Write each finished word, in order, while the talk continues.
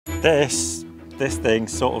This thing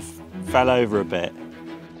sort of fell over a bit.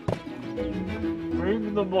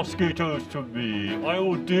 Bring the mosquitoes to me. I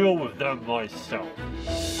will deal with them myself.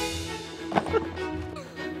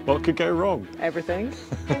 What could go wrong? Everything.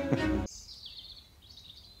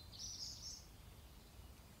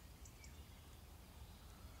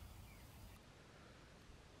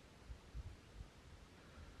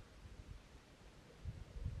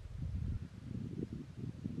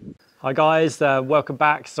 Hi guys, welcome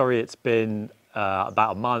back. Sorry it's been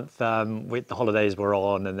about a month. The holidays were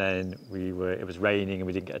on and then it was raining and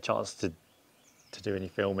we didn't get a chance to do any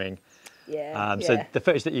filming. Yeah. So the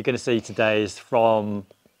footage that you're going to see today is from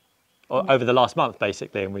over the last month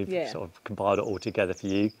basically, and we've sort of compiled it all together for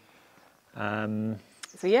you. So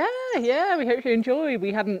yeah, we hope you enjoy.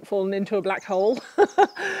 We hadn't fallen into a black hole.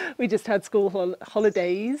 We just had school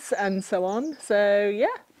holidays and so on. So yeah,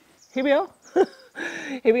 here we are.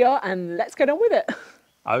 Here we are, and let's get on with it.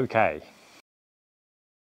 Okay.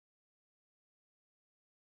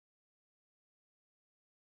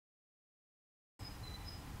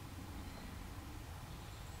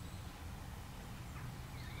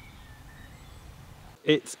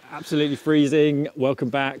 It's absolutely freezing. Welcome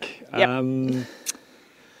back. Yep.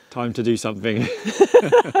 Time to do something.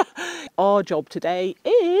 Our job today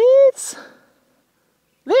is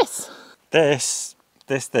this. This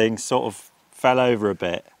thing sort of fell over a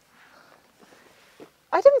bit.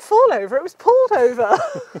 I didn't fall over, it was pulled over.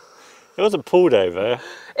 It wasn't pulled over.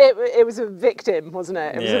 It was a victim, wasn't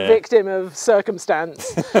it? It was a victim of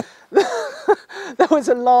circumstance. There was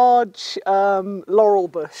a large laurel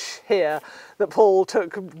bush here that Paul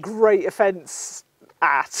took great offence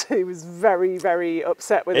at. He was very, very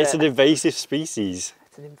upset with it. It's an invasive species.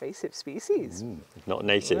 It's an invasive species. Not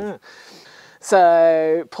native. Yeah.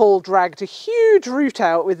 So Paul dragged a huge root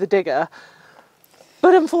out with the digger,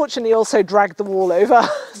 but unfortunately also dragged the wall over,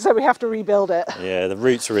 so we have to rebuild it. Yeah, the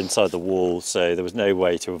roots were inside the wall, so there was no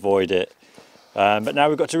way to avoid it. But now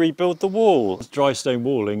we've got to rebuild the wall. Dry stone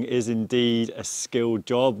walling is indeed a skilled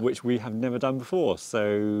job, which we have never done before.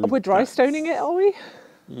 So we're dry stoning it, are we?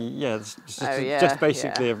 Yeah, it's just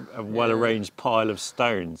basically a well-arranged pile of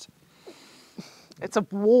stones. It's a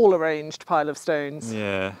wall-arranged pile of stones.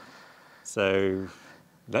 Yeah, so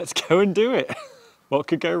let's go and do it. What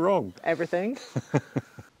could go wrong? Everything.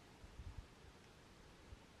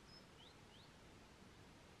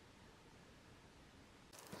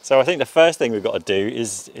 So I think the first thing we've got to do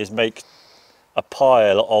is make a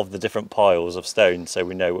pile of the different piles of stone so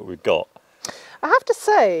we know what we've got. I have to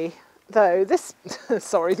say, though, this...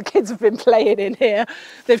 Sorry, the kids have been playing in here.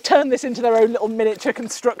 They've turned this into their own little miniature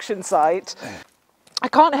construction site. I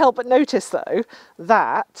can't help but notice, though,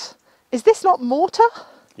 that... Is this not mortar?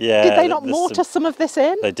 Yeah. Did they not mortar some of this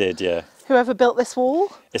in? They did, yeah. Whoever built this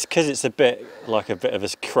wall? It's because it's a bit of a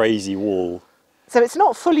crazy wall. So it's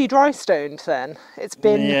not fully dry stoned then? It's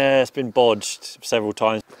been... Yeah, it's been bodged several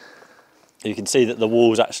times. You can see that the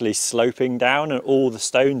wall's actually sloping down and all the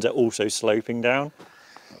stones are also sloping down.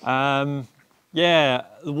 Yeah,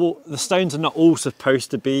 the stones are not all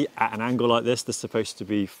supposed to be at an angle like this. They're supposed to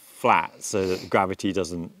be flat so that the gravity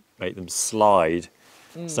doesn't make them slide.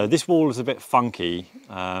 So this wall is a bit funky,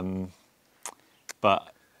 but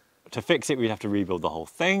to fix it, we'd have to rebuild the whole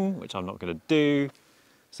thing, which I'm not going to do.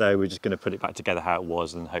 So we're just going to put it back together how it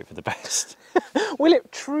was and hope for the best. Will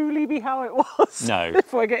it truly be how it was? No.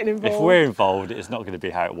 If we're getting involved? If we're involved, it's not going to be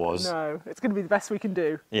how it was. No, it's going to be the best we can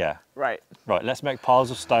do. Yeah. Right. Right, let's make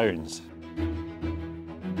piles of stones.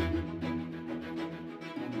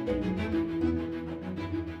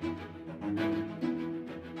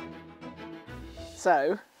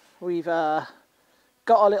 So we've got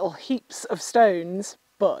our little heaps of stones,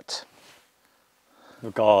 but...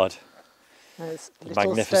 Oh God. There's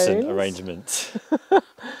Magnificent stones. Arrangement.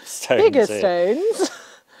 Stones Bigger here. stones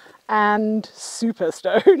and super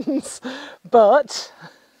stones, but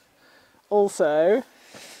also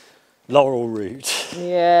laurel root.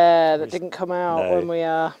 Yeah, that didn't come out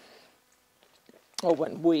No.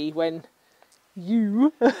 when we when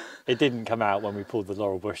you It didn't come out when we pulled the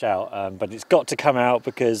laurel bush out, but it's got to come out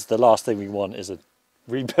because the last thing we want is to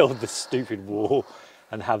rebuild this stupid wall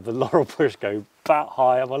and have the laurel bush go that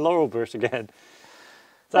high on my laurel bush again.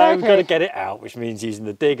 So we've got to get it out, which means using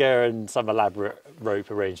the digger and some elaborate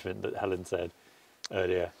rope arrangement that Helen said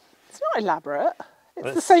earlier. It's not elaborate.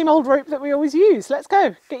 It's the same old rope that we always use. Let's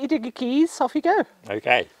go. Get your digger keys, off you go.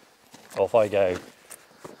 Okay, off I go.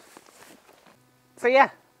 So yeah,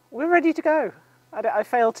 we're ready to go. I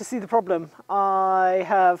failed to see the problem. I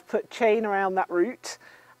have put chain around that root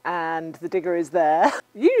and the digger is there.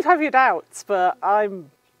 You have your doubts, but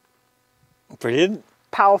I'm Brilliant.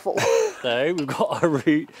 powerful. though. We've got our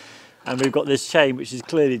route and we've got this chain which is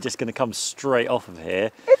clearly just going to come straight off of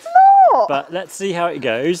here. It's not! But let's see how it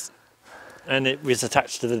goes. And it was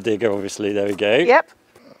attached to the digger, obviously. There we go. Yep.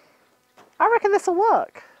 I reckon this will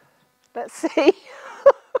work. Let's see.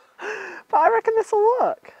 But I reckon this will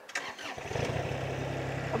work.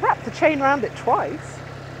 I wrapped the chain around it twice.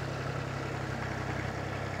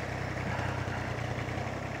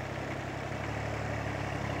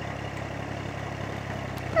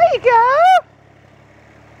 There you go!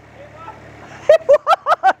 It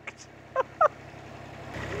worked!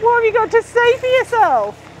 What have you got to say for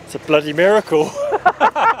yourself? It's a bloody miracle.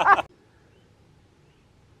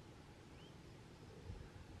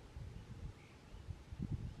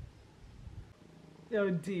 Oh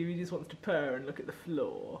dear, he just wants to purr and look at the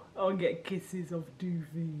floor. Oh, and get kisses of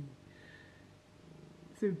Doofy.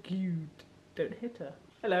 So cute. Don't hit her.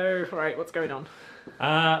 Hello, right, what's going on?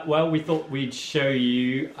 Well, we thought we'd show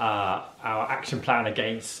you our action plan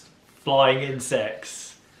against flying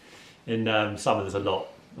insects. In summer there's a lot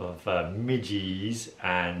of midges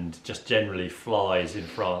and just generally flies in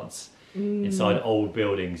France. Inside old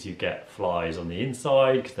buildings you get flies on the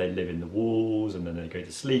inside because they live in the walls and then they go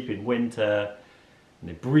to sleep in winter. And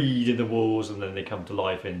they breed in the walls and then they come to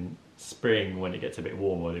life in spring when it gets a bit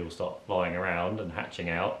warmer. They all start flying around and hatching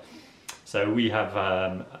out. So we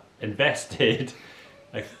have invested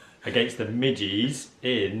against the midges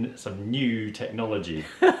in some new technology.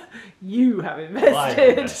 You have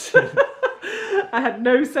invested. I had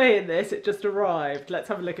no say in this, it just arrived. Let's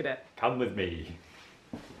have a look at it. Come with me.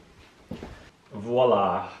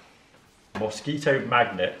 Voila. Mosquito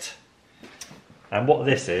magnet. And what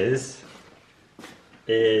this is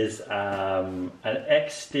an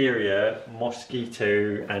exterior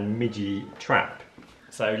mosquito and midge trap.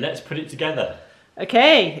 So let's put it together.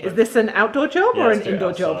 Okay, is this an outdoor job or an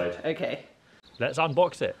indoor job? Outside. Okay. Let's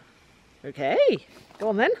unbox it. Okay, go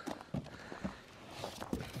on then.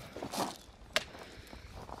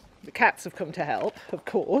 The cats have come to help, of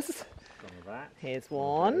course. Here's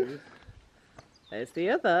one. There's the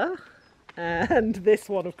other. And this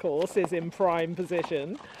one, of course, is in prime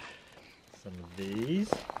position. Some of these.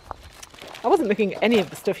 I wasn't looking at any of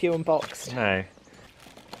the stuff you unboxed. No.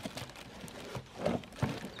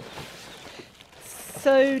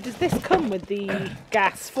 So does this come with the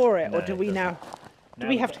gas for it, No, or do we it now? Do No,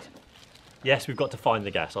 we have to? Yes, we've got to find the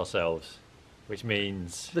gas ourselves, which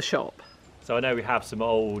means. The shop. So I know we have some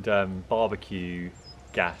old barbecue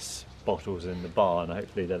gas bottles in the barn.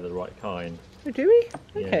 Hopefully they're the right kind. Oh, do we?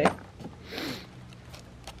 Okay. Yeah.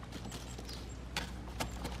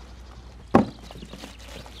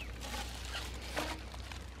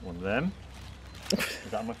 One of them. Is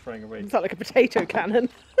that am I throwing away? Is that like a potato cannon?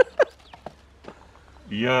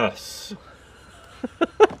 Yes.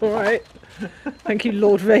 All right. Thank you,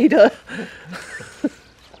 Lord Vader.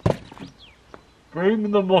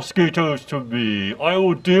 Bring the mosquitoes to me. I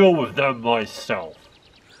will deal with them myself.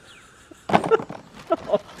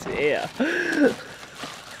 Oh dear.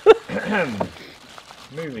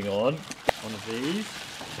 Moving on. One of these.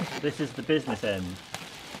 This is the business end.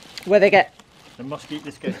 Where they get? The mosquito.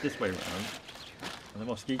 This goes this way round, and the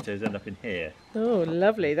mosquitoes end up in here. Oh,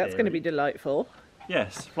 lovely. That's going to be delightful.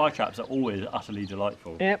 Yes, fly traps are always utterly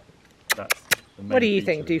delightful. Yep. That's the main What do you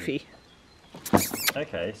feature think, of it. Doofy?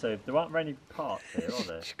 Okay, so there aren't any parts here, are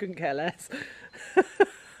there? She couldn't care less.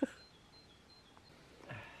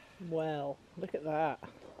 Well, look at that.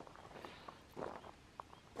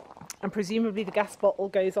 And presumably the gas bottle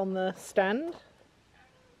goes on the stand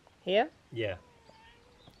here? Yeah.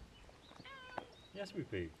 Yes, we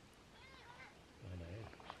do. I know.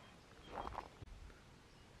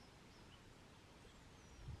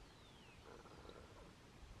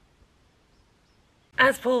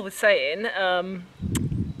 As Paul was saying,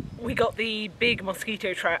 we got the big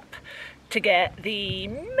mosquito trap to get the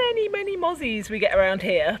many mozzies we get around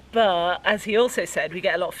here, but as he also said, we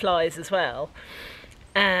get a lot of flies as well,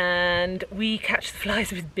 and we catch the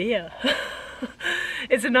flies with beer.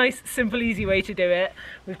 It's a nice, simple, easy way to do it.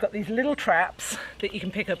 We've got these little traps that you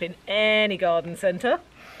can pick up in any garden centre.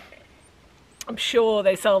 I'm sure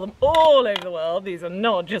they sell them all over the world. These are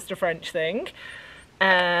not just a French thing.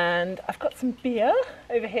 And I've got some beer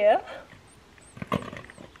over here,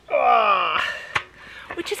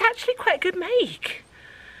 which is actually quite a good make.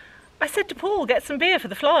 I said to Paul, get some beer for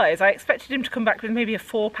the flies. I expected him to come back with maybe a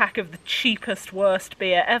 4-pack of the cheapest, worst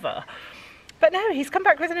beer ever. But no, he's come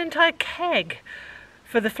back with an entire keg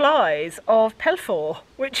for the flies of Pelfort,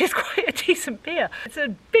 which is quite a decent beer. It's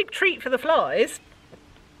a big treat for the flies.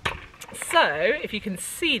 So, if you can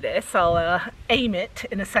see this, I'll aim it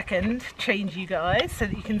in a second, change you guys so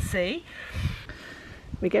that you can see.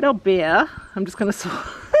 we get our beer. I'm just going to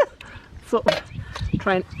sort of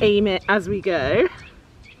try and aim it as we go.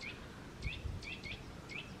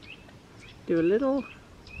 Do a little,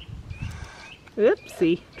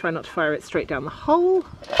 oopsie, try not to fire it straight down the hole.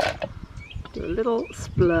 Do a little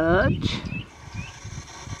splurge.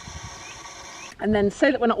 And then,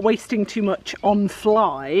 so that we're not wasting too much on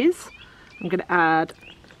flies, I'm going to add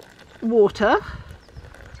water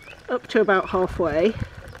up to about halfway.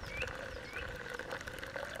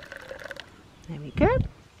 There we go.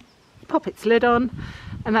 Pop its lid on,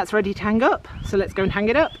 and that's ready to hang up. So let's go and hang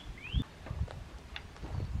it up.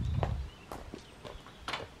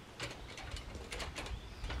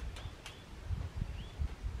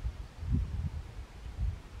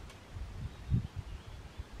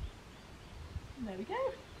 There we go.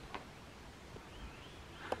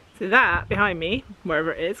 So that behind me,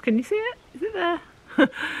 wherever it is, can you see it? Is it there?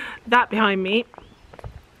 That behind me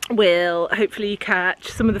will hopefully catch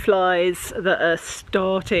some of the flies that are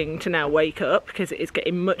starting to now wake up, because it is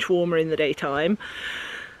getting much warmer in the daytime.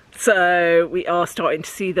 So we are starting to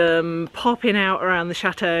see them popping out around the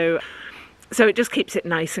chateau. So it just keeps it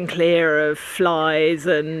nice and clear of flies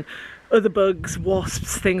and other bugs,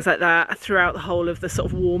 wasps, things like that throughout the whole of the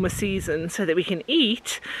sort of warmer season, so that we can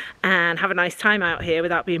eat and have a nice time out here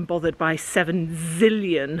without being bothered by 7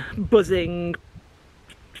 zillion buzzing,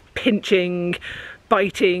 pinching,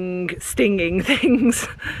 biting, stinging things.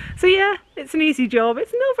 So yeah, it's an easy job.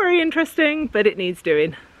 It's not very interesting, but it needs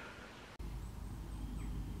doing.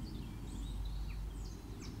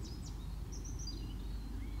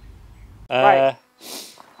 Right.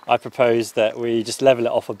 I propose that we just level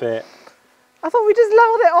it off a bit. I thought we just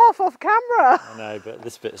leveled it off camera. I know, but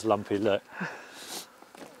this bit's lumpy, look.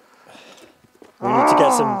 We need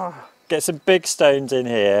to get some big stones in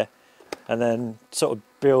here and then sort of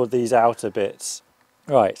build these outer bits.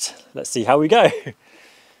 Right, let's see how we go.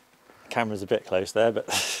 Camera's a bit close there, but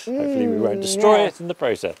hopefully we won't destroy it in the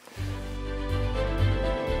process.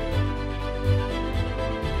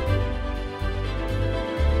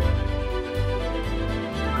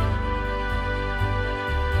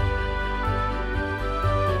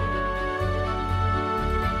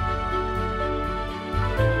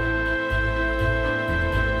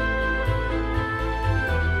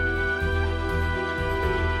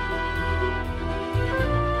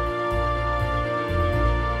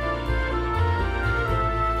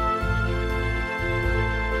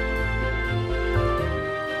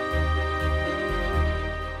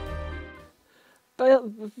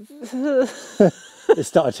 It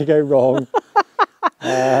started to go wrong.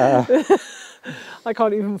 I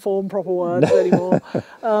can't even form proper words anymore.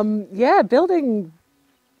 Yeah, building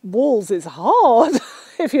walls is hard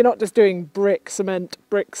if you're not just doing brick, cement,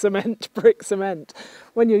 brick, cement, brick, cement.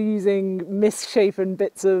 When you're using misshapen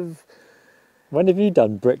bits of... When have you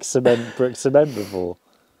done brick, cement before?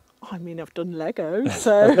 I mean, I've done Lego,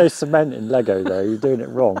 so... There's no cement in Lego though, you're doing it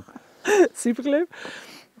wrong. Super glue?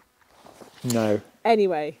 No.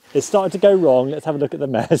 Anyway. It started to go wrong, let's have a look at the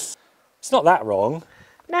mess. It's not that wrong.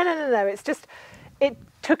 No, it's just, it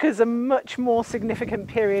took us a much more significant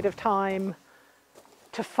period of time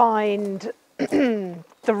to find the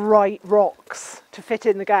right rocks to fit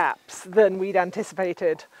in the gaps than we'd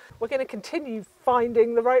anticipated. We're going to continue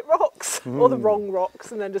finding the right rocks, or the wrong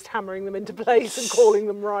rocks, and then just hammering them into place and calling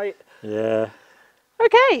them right. Yeah.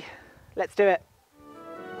 Okay, let's do it.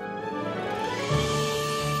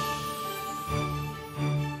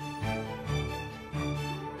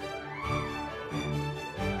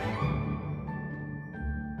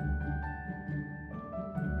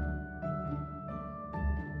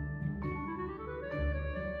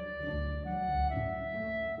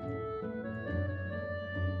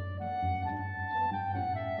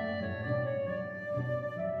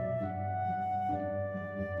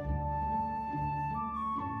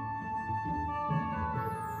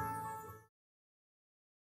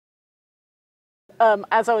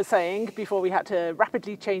 As I was saying before, we had to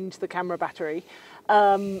rapidly change the camera battery.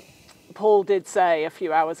 Paul did say a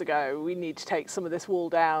few hours ago, we need to take some of this wall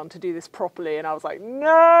down to do this properly. And I was like,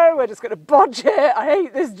 no, we're just going to bodge it. I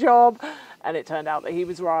hate this job. And it turned out that he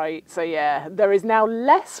was right. So yeah, there is now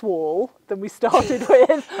less wall than we started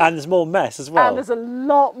with. And there's more mess as well. And there's a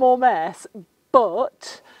lot more mess.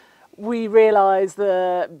 But we realised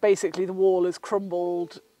that basically the wall has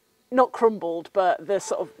crumbled. Not crumbled, but the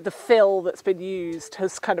sort of the fill that's been used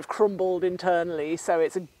has kind of crumbled internally. So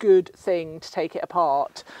it's a good thing to take it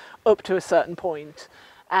apart up to a certain point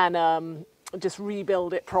and just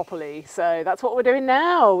rebuild it properly. So that's what we're doing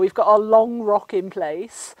now. We've got our long rock in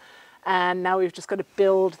place, and now we've just got to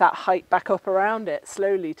build that height back up around it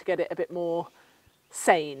slowly to get it a bit more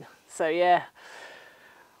sane. So yeah,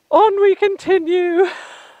 On we continue.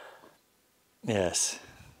 Yes,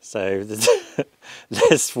 so there's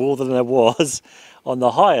less wall than there was on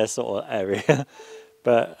the higher sort of area,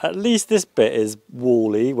 but at least this bit is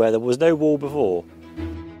wally where there was no wall before.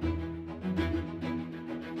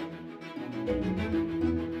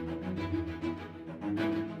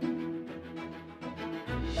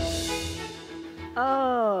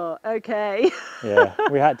 Oh, okay. Yeah,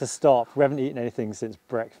 we had to stop. We haven't eaten anything since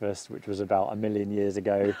breakfast, which was about 1,000,000 years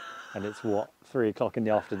ago, and it's what, 3 o'clock in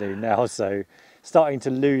the afternoon now, so starting to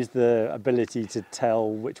lose the ability to tell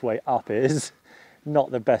which way up is.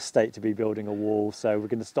 Not the best state to be building a wall, so we're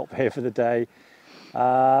going to stop here for the day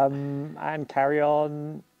and carry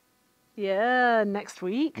on. Yeah, next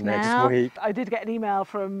week Next now. week. I did get an email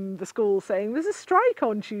from the school saying there's a strike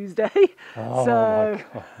on Tuesday. Oh So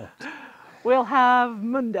my God. we'll have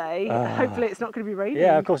Monday. Hopefully it's not going to be raining.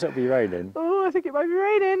 Yeah, of course it'll be raining. Oh, I think it might be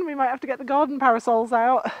raining. We might have to get the garden parasols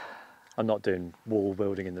out. I'm not doing wall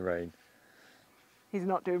building in the rain. He's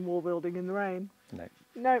not doing wall building in the rain. No.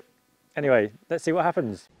 No. Anyway, let's see what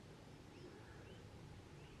happens.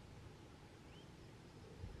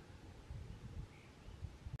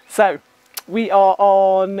 So, we are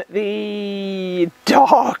on the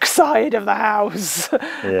dark side of the house.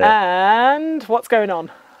 Yeah. And what's going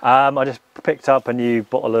on? I just picked up a new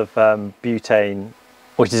bottle of butane,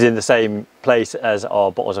 which is in the same place as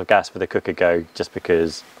our bottles of gas for the cooker go, just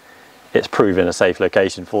because it's proven a safe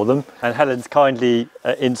location for them. And Helen's kindly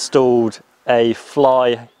installed a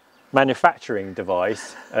fly manufacturing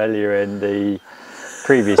device earlier in the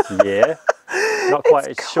previous year. Not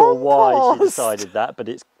quite sure why she decided that, but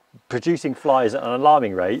it's producing flies at an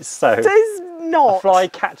alarming rate. So This is not. a fly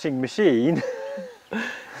catching machine.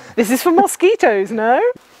 This is for mosquitoes, no?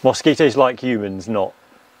 Mosquitoes like humans, not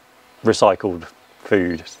recycled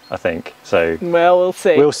food, I think. So Well, we'll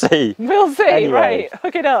see. we'll see. We'll see, Anyway. right.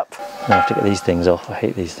 Hook it up. I have to get these things off. I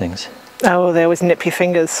hate these things. Oh, they always nip your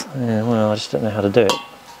fingers. Yeah, well, I just don't know how to do it.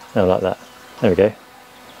 Oh, like that. There we go.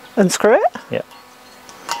 Unscrew it. Yeah.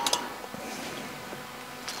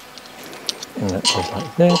 And that goes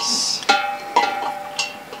like this.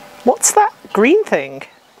 What's that green thing?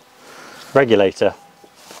 Regulator.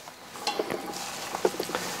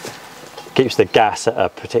 Keeps the gas at a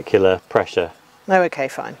particular pressure. Oh, okay,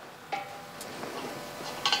 fine.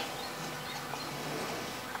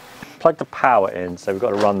 Plug the power in, so we've got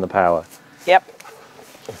to run the power, Yep.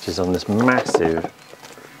 which is on this massive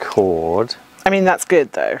cord. I mean, that's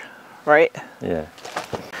good though, right? Yeah.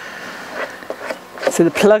 So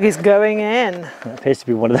the plug is going in. It appears to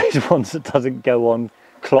be one of those ones that doesn't go on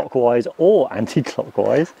clockwise or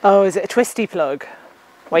anti-clockwise. Oh, is it a twisty plug?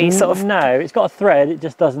 Where you sort of... No, it's got a thread, it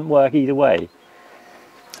just doesn't work either way.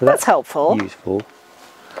 So That's helpful. useful.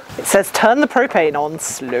 It says turn the propane on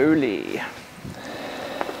slowly.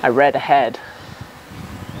 I read ahead.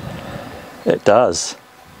 It does.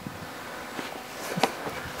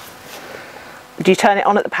 Do you turn it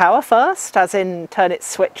on at the power first, as in turn its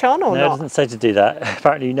switch on or No, it not? doesn't say to do that.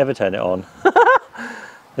 Apparently you never turn it on.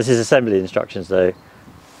 This is assembly instructions though.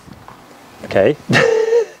 Okay.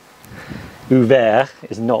 Ouvert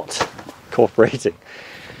is not cooperating.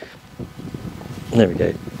 There we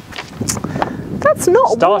go. That's not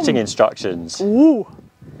Starting warm. instructions. Ooh.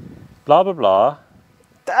 Blah blah blah.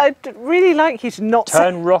 I'd really like you to not say...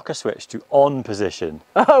 Turn rocker switch to on position.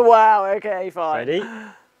 Oh wow, okay, fine. Ready?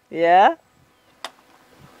 Yeah.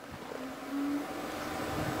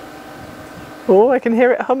 Oh, I can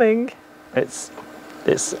hear it humming. It's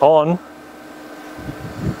on.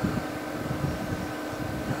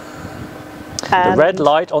 The And red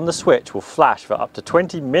light on the switch will flash for up to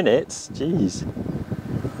 20 minutes. Jeez.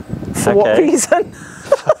 for what reason?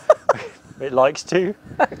 It likes to.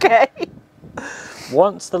 Okay.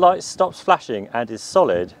 Once the light stops flashing and is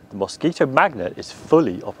solid, the mosquito magnet is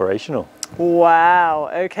fully operational. Wow,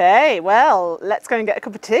 okay. Well, let's go and get a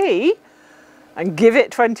cup of tea and give it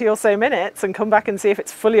 20 or so minutes and come back and see if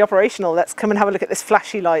it's fully operational. Let's come and have a look at this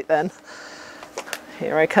flashy light then.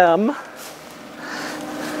 Here I come.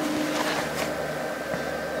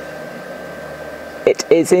 It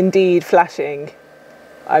is indeed flashing.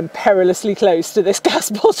 I'm perilously close to this gas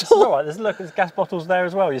bottle. All right, there's gas bottles there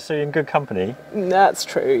as well. You're so in good company. That's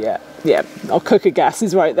true, yeah. Yeah, our cooker gas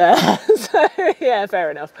is right there. So, yeah,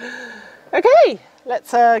 fair enough. Okay,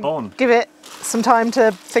 let's give it some time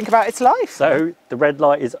to think about its life. So the red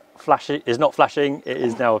light is not flashing. It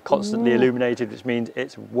is now constantly illuminated, which means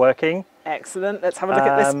it's working. Excellent. Let's have a look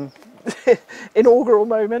at this inaugural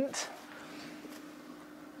moment.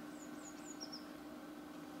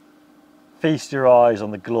 Feast your eyes on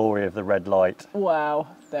the glory of the red light. Wow,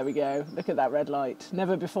 there we go. Look at that red light.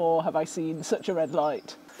 Never before have I seen such a red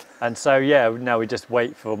light. And so, yeah, now we just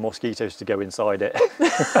wait for mosquitoes to go inside it.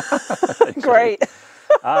 Great.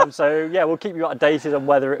 So, yeah, we'll keep you updated on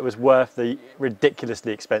whether it was worth the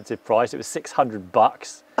ridiculously expensive price. It was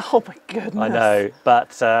 $600. Oh my goodness. I know, but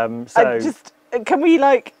can we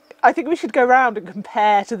I think we should go round and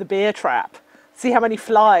compare to the beer trap. See how many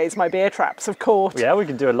flies my beer traps have caught. yeah, we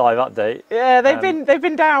can do a live update. Yeah, they've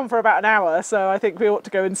been down for about an hour, so I think we ought to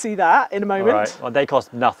go and see that in a moment. All right. Well, they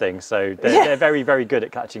cost nothing, so they're very, very good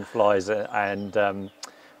at catching flies and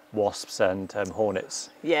wasps and hornets.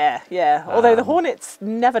 Yeah, yeah. Although the hornets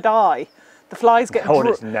never die. The flies get...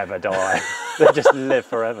 Hornets never die. They just live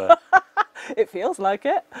forever. It feels like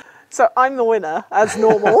it. So I'm the winner, as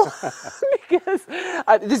normal, because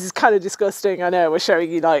this is kind of disgusting. I know we're showing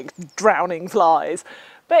you like drowning flies,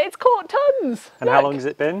 but it's caught tons. And how long has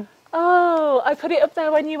it been? Oh, I put it up there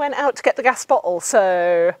when you went out to get the gas bottle,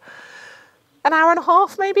 so an hour and a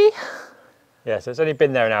half maybe. Yeah, so it's only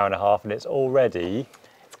been there an hour and a half and it's already...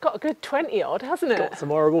 It's got a good 20 odd, hasn't it? Got some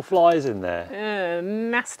horrible flies in there. Yeah,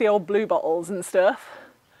 nasty old blue bottles and stuff.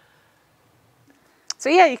 So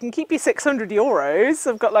yeah, you can keep your €600.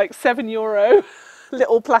 I've got like €7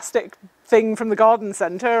 little plastic thing from the garden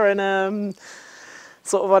centre and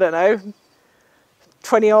sort of, I don't know,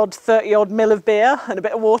 20 odd, 30 odd mil of beer and a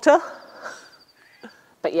bit of water.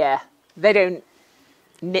 But yeah, they don't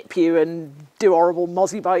nip you and do horrible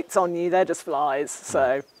mozzie bites on you. They're just flies.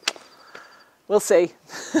 So we'll see.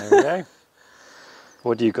 There we go.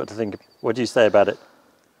 What do you got to think? What do you say about it?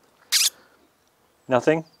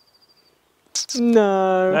 Nothing?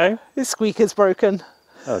 No. No? His squeaker's broken.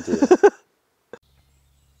 Oh dear.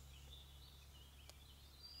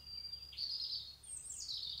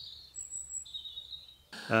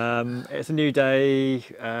 It's a new day,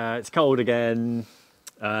 it's cold again,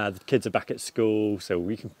 the kids are back at school, so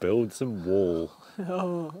we can build some wall.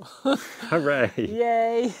 Oh. Hooray!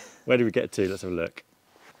 Yay. Where do we get to? Let's have a look.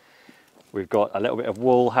 We've got a little bit of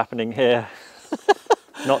wool happening here.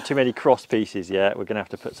 Not too many cross pieces yet. We're going to have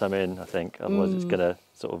to put some in, I think. Otherwise it's going to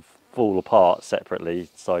sort of fall apart separately,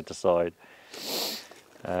 side to side.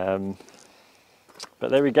 But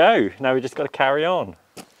there we go. Now we just got to carry on.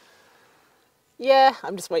 Yeah,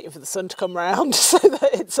 I'm just waiting for the sun to come round so that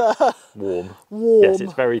it's Warm. warm. Yes,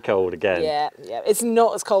 it's very cold again. Yeah, yeah. It's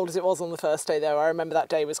not as cold as it was on the first day though. I remember that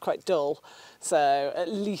day was quite dull. So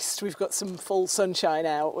at least we've got some full sunshine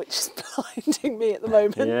out, which is blinding me at the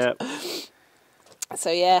moment. Yeah. So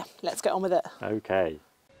yeah, let's get on with it. Okay.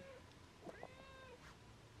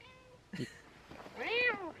 You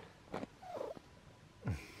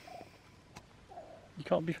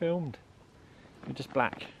can't be filmed. You're just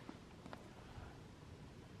black.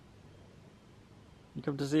 You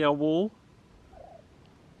come to see our wall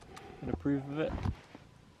and approve of it.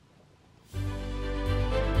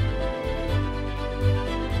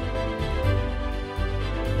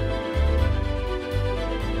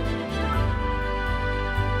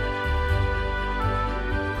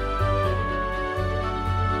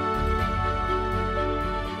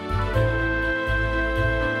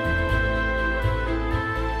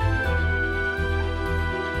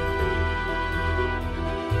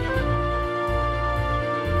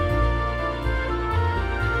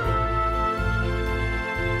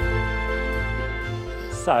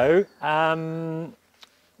 So,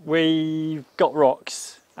 we've got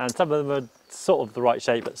rocks and some of them are sort of the right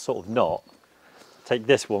shape but sort of not. Take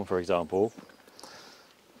this one for example.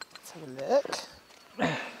 Let's have a look.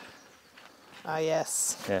 Ah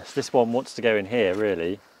yes. Yes, this one wants to go in here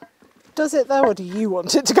really. Does it though, or do you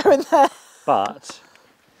want it to go in there? But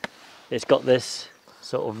it's got this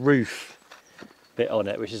sort of roof bit on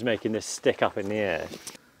it which is making this stick up in the air.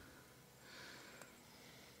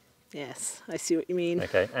 Yes, I see what you mean.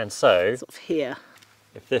 Okay, and so Sort of here.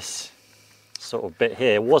 if this sort of bit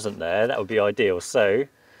here wasn't there, that would be ideal. So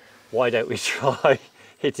why don't we try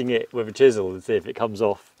hitting it with a chisel and see if it comes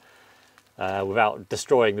off without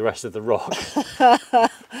destroying the rest of the rock.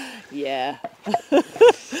 Yeah.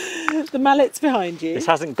 The mallet's behind you. This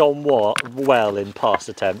hasn't gone well in past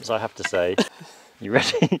attempts, I have to say. You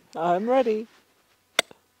ready? I'm ready.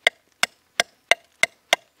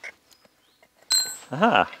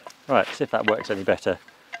 Aha! Right, see if that works any better.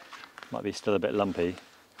 Might be still a bit lumpy.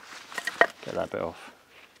 Get that bit off.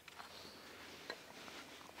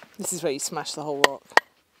 This is where you smash the whole rock.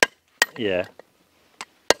 Yeah.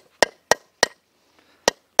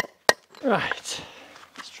 Right,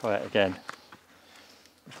 let's try it again.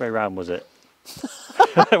 Which way round was it?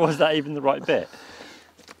 Was that even the right bit?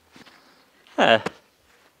 Yeah.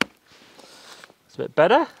 It's a bit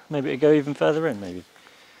better. Maybe it'll go even further in, maybe.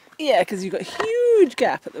 Yeah, because you've got a huge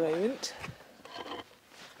gap at the moment.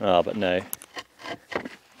 Ah, but no.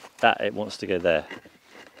 That it wants to go there.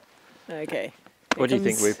 Okay. What do you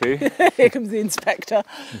think, Whoopoo? Here comes the inspector.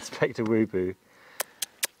 Inspector Whoopoo.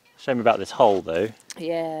 Shame about this hole, though.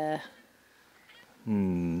 Yeah.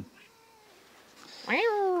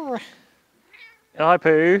 Hi,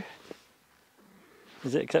 Pooh.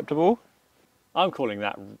 Is it acceptable? I'm calling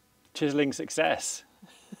that chiselling success.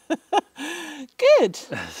 Good.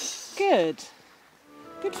 Good.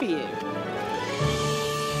 Good for you.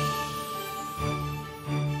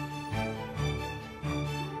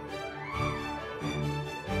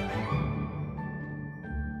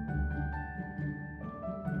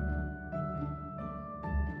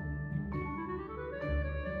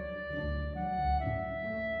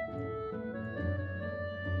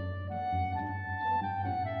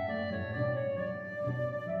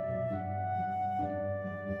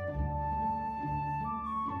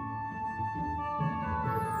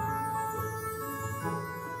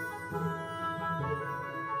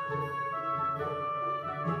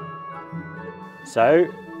 So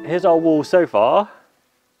here's our wall so far,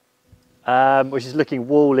 which is looking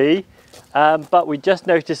woolly, but we just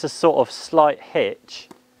noticed a sort of slight hitch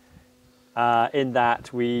in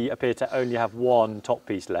that we appear to only have one top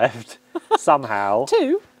piece left somehow.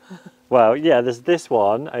 Two? Well, yeah, there's this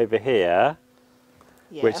one over here,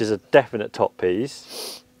 Yeah. which is a definite top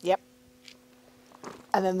piece. Yep.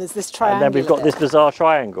 And then there's this triangle. And then we've got this bizarre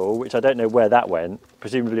triangle, which I don't know where that went,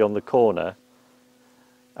 presumably on the corner.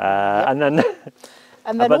 And then,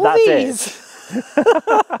 and then but all that's these.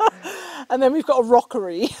 it. And then we've got a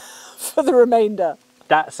rockery for the remainder.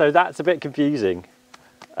 So that's a bit confusing.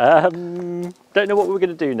 Don't know what we're going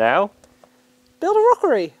to do now. Build a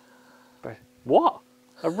rockery. What?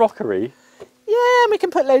 A rockery? Yeah, and we can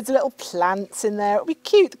put loads of little plants in there. It'll be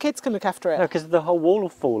cute. The kids can look after it. No, because the whole wall will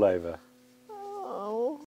fall over.